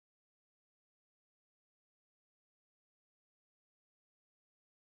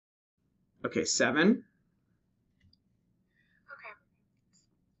Okay, 7. Okay.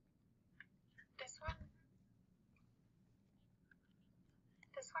 This one,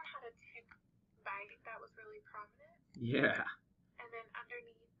 this one had a tick bite that was really prominent, Yeah. and then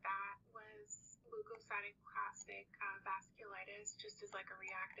underneath that was leukocytic vasculitis, just as like a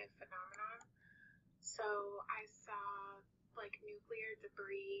reactive phenomenon. So I saw like nuclear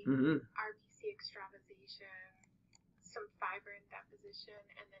debris, Hmm. RBC extravasation, some fibrin deposition,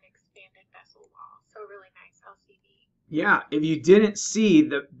 and then expanded vessel wall. So really nice LCD. Yeah, if you didn't see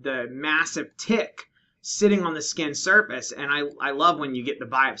the massive tick sitting on the skin surface, and I love when you get the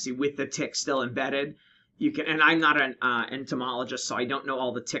biopsy with the tick still embedded. You can, and I'm not an entomologist, so I don't know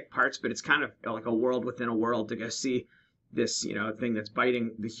all the tick parts, but it's kind of like a world within a world to go see this, thing that's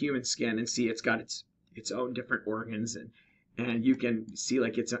biting the human skin and see it's got its own different organs, and you can see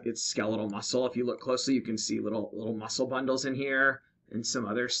like it's skeletal muscle. If you look closely, you can see little muscle bundles in here and some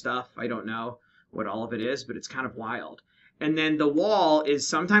other stuff. I don't know what all of it is, but it's kind of wild. And then the wall is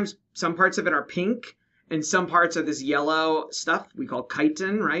sometimes some parts of it are pink and some parts of this yellow stuff we call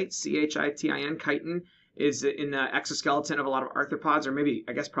chitin, right? Chitin. Chitin is in the exoskeleton of a lot of arthropods, or maybe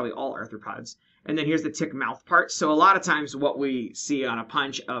I guess probably all arthropods. And then here's the tick mouth part. So a lot of times what we see on a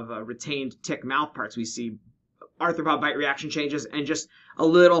punch of retained tick mouth parts, we see arthropod bite reaction changes and just a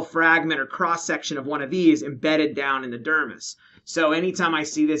little fragment or cross section of one of these embedded down in the dermis. So anytime I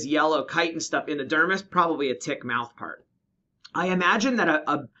see this yellow chitin stuff in the dermis, probably a tick mouth part. I imagine that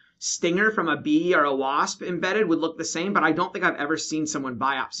a stinger from a bee or a wasp embedded would look the same, but I don't think I've ever seen someone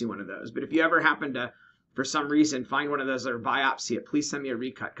biopsy one of those. But if you ever happen to, for some reason, find one of those or biopsy it, please send me a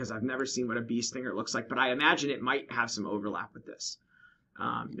recut because I've never seen what a bee stinger looks like. But I imagine it might have some overlap with this.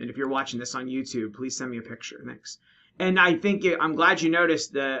 And if you're watching this on YouTube, please send me a picture. Thanks. And I think I'm glad you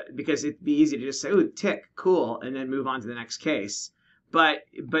noticed because it'd be easy to just say, "Ooh, tick, cool," and then move on to the next case. But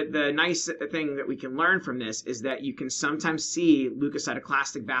the nice thing that we can learn from this is that you can sometimes see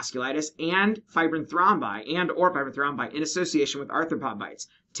leukocytoclastic vasculitis and fibrin thrombi in association with arthropod bites,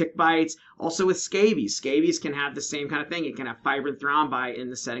 tick bites, also with scabies. Scabies can have the same kind of thing. It can have fibrin thrombi in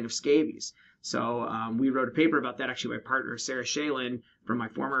the setting of scabies. So we wrote a paper about that. Actually, my partner Sarah Shalin from my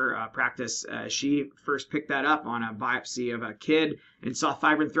former practice, she first picked that up on a biopsy of a kid and saw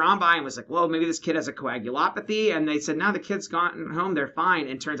fibrin thrombi and was like, "Well, maybe this kid has a coagulopathy." And they said, "No, the kid's gone home. They're fine."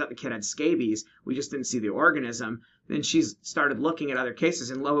 And turns out the kid had scabies. We just didn't see the organism. Then she's started looking at other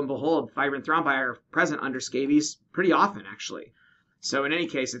cases, and lo and behold, fibrin thrombi are present under scabies pretty often, actually. So in any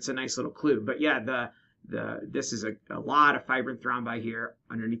case, it's a nice little clue. But yeah, this is a lot of fibrin thrombi here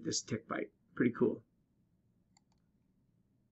underneath this tick bite. Pretty cool.